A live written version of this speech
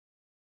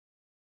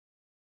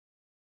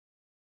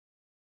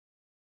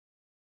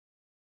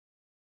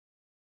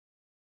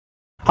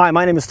Hi,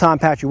 my name is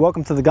Patri.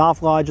 Welcome to the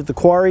Golf Lodge at the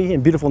Quarry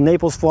in beautiful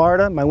Naples,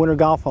 Florida, my winter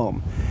golf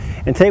home.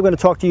 And today we're going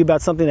to talk to you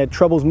about something that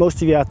troubles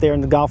most of you out there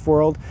in the golf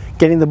world,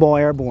 getting the ball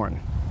airborne.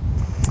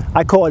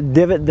 I call it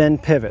divot then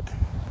pivot.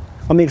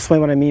 Let me explain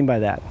what I mean by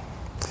that.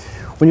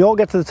 When you all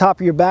get to the top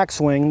of your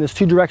backswing, there's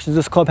two directions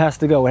this club has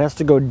to go. It has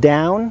to go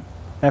down,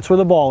 that's where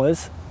the ball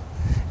is,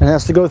 and it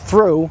has to go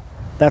through,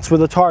 that's where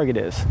the target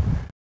is.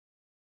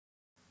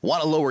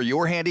 Want to lower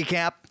your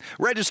handicap?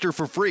 Register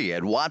for free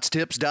at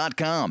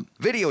wattstips.com.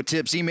 Video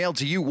tips emailed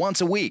to you once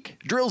a week.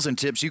 Drills and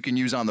tips you can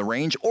use on the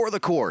range or the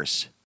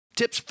course.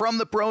 Tips from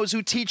the pros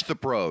who teach the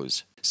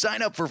pros.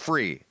 Sign up for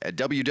free at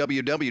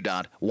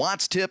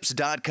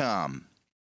www.wattstips.com.